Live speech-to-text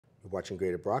You're watching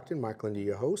Greater Brockton. Mark Lindy,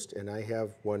 your host, and I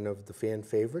have one of the fan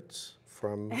favorites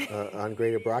from on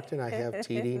Greater Brockton. I have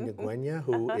Titi Ngwenya,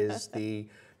 who is the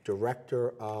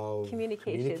Director of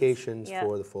Communications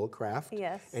for the Full Craft.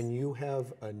 Yes. And you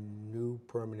have a new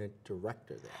permanent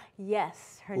director there.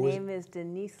 Yes, her name is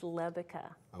Denise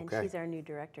Lebica, and Okay. she's our new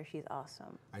director. She's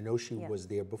awesome. I know she was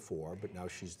there before, but now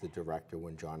she's the director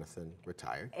when Jonathan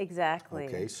retired. Exactly.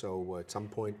 Okay, so at some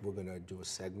point we're going to do a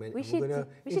segment. We and should, we're going to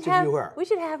we should interview have, her. We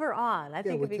should have her on. I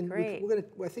think it'd be great.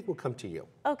 I think we'll come to you.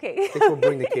 Okay. I think we'll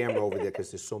bring the camera over there because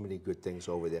there's so many good things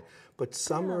over there. But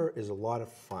summer is a lot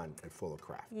of fun at Full of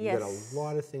Craft. Yes. You got a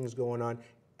lot of things going on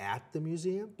at the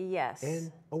museum. Yes.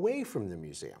 And away from the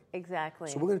museum. Exactly.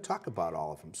 So we're going to talk about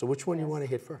all of them. So which one do you want to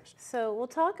hit first? So we'll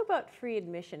talk about free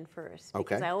admission first,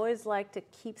 because I always like to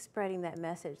keep spreading that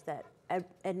message that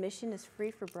admission is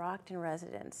free for Brockton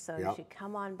residents. So you should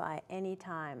come on by any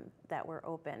time that we're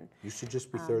open. Used to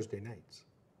just be Thursday nights.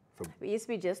 It used to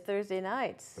be just Thursday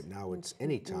nights. But now it's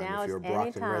any time now if you're a it's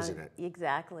Brockton anytime. resident.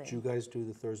 Exactly. Do you guys do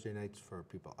the Thursday nights for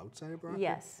people outside of Brockton?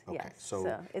 Yes, okay. yes.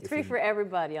 So it's free for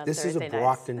everybody on Thursday nights. This is a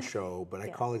Brockton show, but I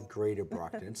call it Greater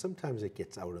Brockton. And sometimes it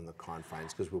gets out in the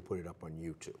confines because we'll put it up on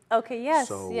YouTube. Okay, yes,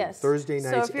 so yes. Thursday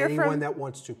nights, so anyone that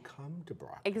wants to come to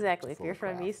Brockton. Exactly. If you're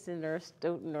from Easton or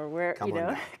Stoughton or where, come on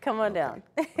down. come on down.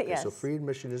 Okay, yes. so free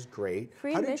admission is great.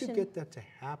 Free How admission. did you get that to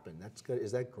happen? That's good.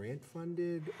 Is that grant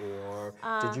funded, or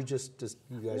did you just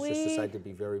you guys just decide to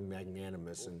be very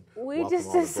magnanimous and we welcome just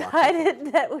all the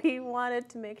decided that we wanted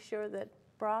to make sure that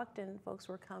Brockton folks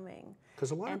were coming.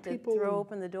 Because a lot of and people to throw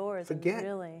open the doors forget and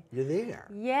really. you're there.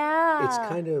 Yeah. It's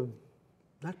kind of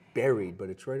not buried, but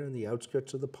it's right on the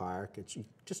outskirts of the park. You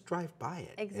just drive by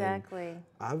it. Exactly. And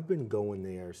I've been going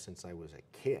there since I was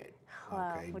a kid.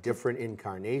 Wow, Okay, different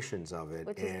incarnations of it.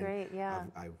 Which is great, yeah.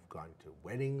 I've gone to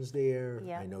weddings there.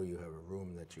 Yeah. I know you have a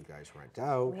room that you guys rent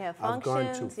out. We have I've gone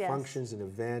functions, to yes. functions and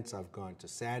events. I've gone to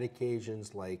sad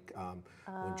occasions, like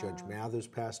when Judge Mathers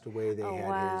passed away. They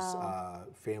had his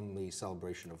family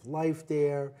celebration of life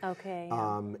there. Okay.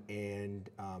 Yeah. And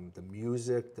the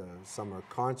music, the summer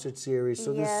concert series.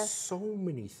 So there's so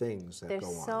many things that go on.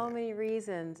 There's so many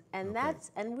reasons, and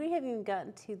and we haven't even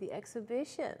gotten to the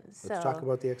exhibitions. Let's talk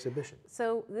about the exhibition.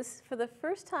 So this, for the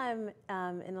first time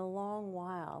in a long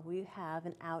while, we have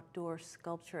an outdoor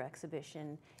sculpture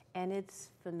exhibition, and it's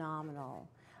phenomenal.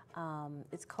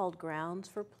 It's called Grounds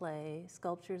for Play,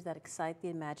 Sculptures That Excite the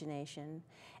Imagination,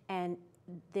 and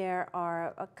there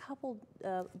are a couple,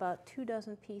 about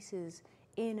 24 pieces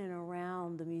in and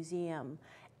around the museum,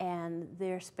 and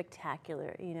they're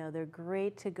spectacular. You know, they're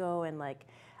great to go and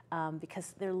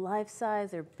because they're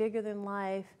life-size, they're bigger than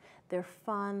life, they're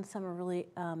fun, some are really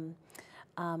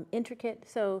intricate.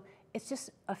 So it's just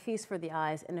a feast for the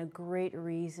eyes and a great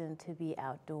reason to be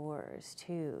outdoors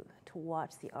too, to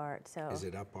watch the art. So is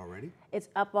it up already? It's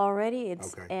up already.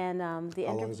 It's okay. And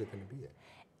how long is it going to be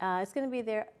there? It's going to be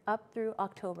there up through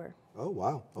October. Oh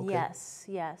wow! Okay. Yes,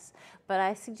 yes. But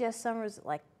I suggest summer's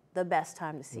like the best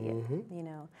time to see it. You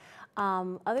know.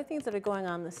 Other things that are going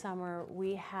on this summer,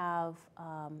 we have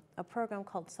a program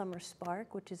called Summer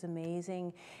Spark, which is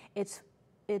amazing. It's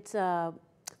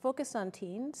focused on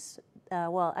teens.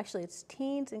 Well, actually, it's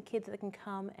teens and kids that can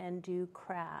come and do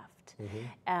craft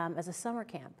as a summer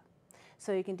camp.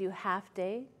 So you can do half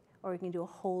day or you can do a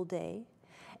whole day.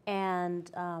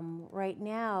 And right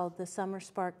now, the Summer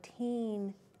Spark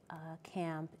Teen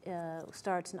camp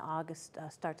starts August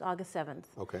 7th.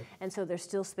 Okay. And so there's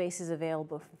still spaces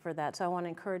available for that. So I want to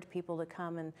encourage people to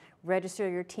come and register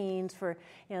your teens for,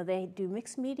 they do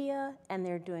mixed media and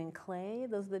they're doing clay.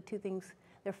 Those are the two things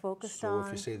they're focused on. So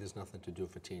if you say there's nothing to do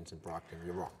for teens in Brockton,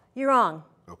 you're wrong. You're wrong.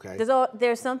 Okay.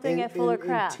 There's something at Fuller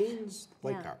Craft. And teens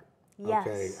like art. Yes.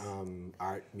 Okay,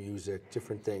 art, music,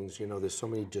 different things. You know, there's so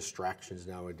many distractions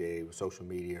nowadays with social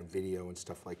media and video and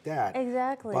stuff like that.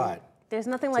 Exactly. But there's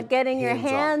nothing like getting your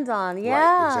hands on. Yeah.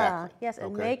 Right, exactly. Yes,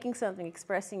 and making something,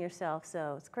 expressing yourself.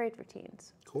 So it's great for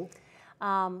teens. Cool.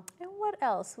 And what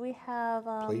else? We have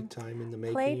Playtime in the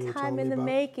Making. Playtime in the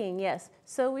Making, yes.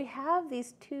 So we have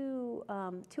these two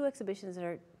exhibitions that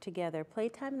are together: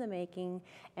 Playtime in the Making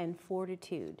and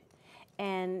Fortitude,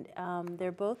 and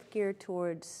they're both geared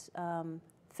towards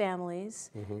families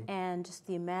and just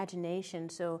the imagination.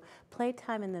 So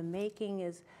Playtime in the Making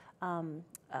is an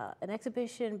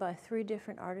exhibition by 3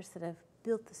 different artists that have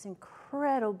built this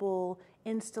incredible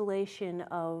installation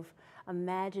of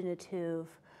imaginative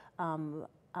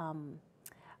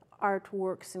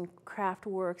artworks and craft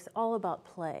works, all about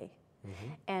play.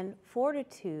 And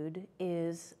Fortitude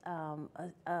is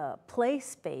a play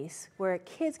space where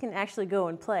kids can actually go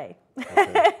and play.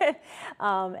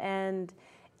 And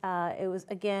It was,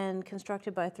 again,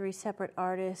 constructed by 3 separate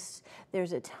artists.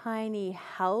 There's a tiny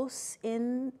house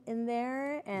in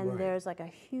there, and there's like a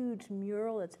huge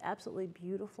mural that's absolutely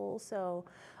beautiful. So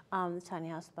the tiny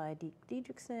house by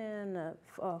Diedrichsen,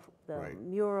 the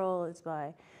mural is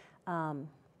by,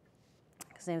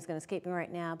 his name's going to escape me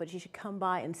right now, but you should come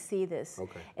by and see this.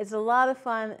 Okay. It's a lot of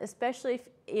fun, especially if,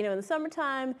 in the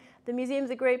summertime. The museum's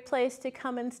a great place to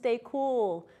come and stay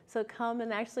cool. So come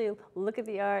and actually look at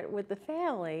the art with the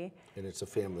family. And it's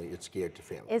it's geared to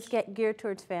families. It's geared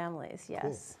towards families,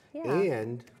 yes. Cool. Yeah.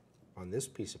 And on this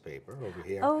piece of paper over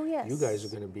here, yes. you guys are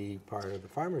going to be part of the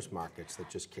farmers markets that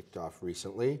just kicked off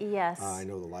recently. Yes. I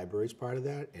know the library's part of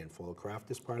that, and Full of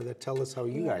Craft is part of that. Tell us how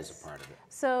you guys are part of it.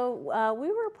 So we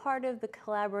were part of the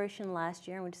collaboration last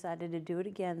year, and we decided to do it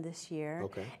again this year.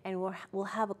 Okay. And we'll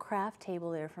have a craft table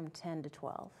there from 10 to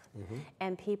 12.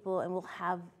 And we'll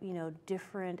have,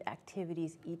 different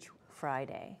activities each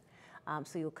Friday.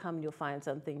 So you'll come and you'll find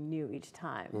something new each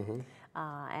time.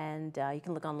 And you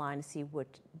can look online to see what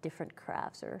different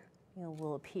crafts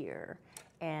will appear.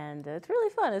 And it's really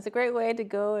fun. It's a great way to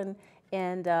go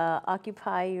and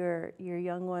occupy your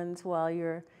young ones while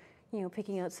you're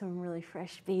picking out some really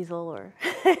fresh basil or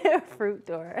fruit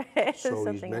or so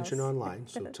something you mentioned else. online,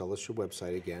 so tell us your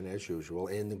website again, as usual,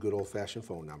 and the good old-fashioned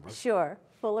phone number. Sure,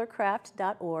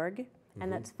 fullercraft.org,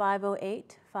 and that's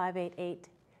 508-588-6000.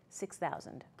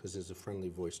 Because there's a friendly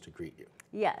voice to greet you.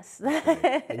 Yes.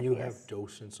 Okay. And you have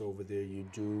docents over there. You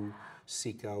do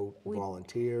seek out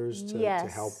volunteers to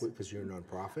help with, because you're a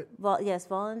nonprofit? Yes,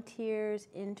 volunteers,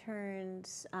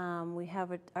 interns. We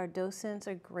have our docents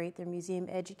are great. They're museum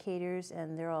educators,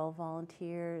 and they're all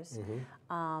volunteers.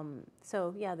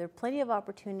 So yeah, there are plenty of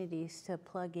opportunities to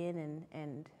plug in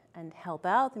and help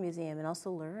out the museum and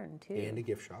also learn too. And a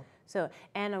gift shop. So,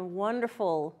 and a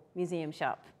wonderful museum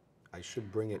shop. I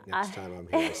should bring it next time I'm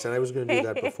here. I said I was going to do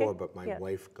that before, but my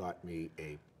wife got me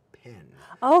a pen.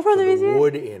 Oh, for the museum?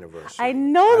 Wood anniversary. I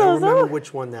know those. I don't remember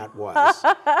which one that was,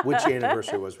 which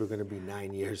anniversary it was. We're going to be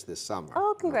 9 years this summer.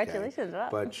 Oh, congratulations. Okay?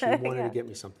 But she wanted to get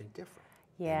me something different.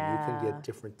 Yeah. And you can get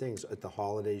different things. At the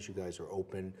holidays, you guys are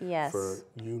open for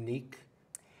unique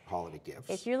holiday gifts.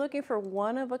 If you're looking for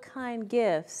one-of-a-kind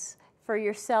gifts for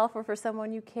yourself or for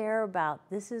someone you care about,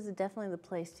 this is definitely the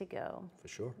place to go. For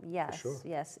sure. Yes, for sure.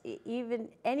 yes. Even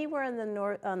anywhere in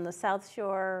the on the South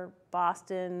Shore,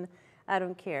 Boston, I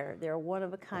don't care. They're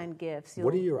one-of-a-kind gifts.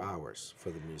 What are your hours for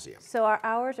the museum? So our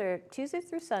hours are Tuesdays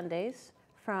through Sundays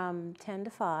from 10 to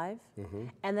 5,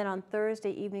 and then on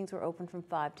Thursday evenings we're open from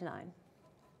 5 to 9.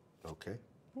 Okay.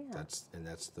 Yeah.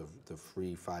 That's the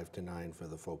free 5 to 9 for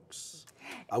the folks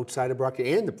outside of Brockton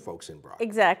and the folks in Brockton.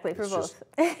 Exactly, for both.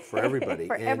 For everybody.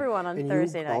 For everyone on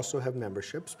Thursday night. And you also have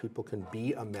memberships. People can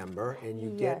be a member, and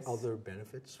you get other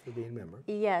benefits for being a member.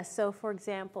 Yes. So, for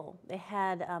example, they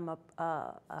had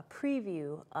a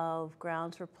preview of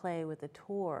Grounds for Play with a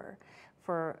tour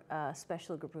for a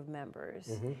special group of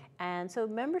members. And so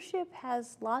membership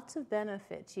has lots of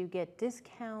benefits. You get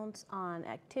discounts on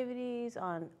activities,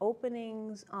 on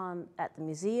openings, at the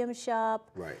museum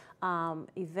shop,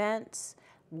 events,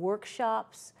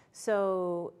 workshops.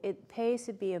 So it pays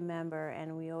to be a member,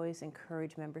 and we always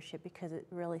encourage membership because it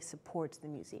really supports the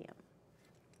museum.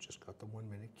 Just got the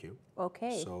 1-minute cue.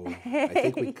 Okay. So I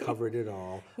think we covered it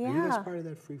all. Are you guys part of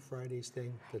that Free Fridays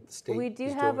thing that the state We do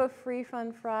have a Free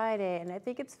Fun Friday, and I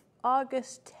think it's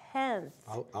August 10th.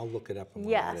 I'll look it up and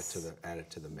we'll add it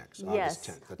to the mix. Yes. August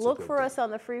 10th. That's Look for us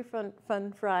on the Free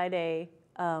Fun Friday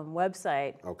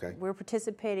website. Okay. We're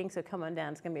participating, so come on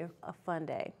down. It's going to be a fun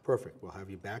day. Perfect. We'll have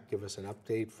you back. Give us an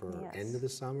update for end of the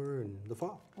summer and the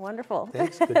fall. Wonderful.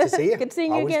 Thanks. Good to see you. Good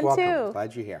seeing you Always again, welcome. too.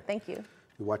 Glad you're here. Thank you.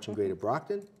 You're watching Greater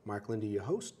Brockton. Mark Lindy, your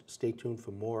host. Stay tuned for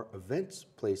more events,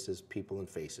 places, people, and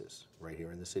faces right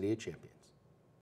here in the City of Champions.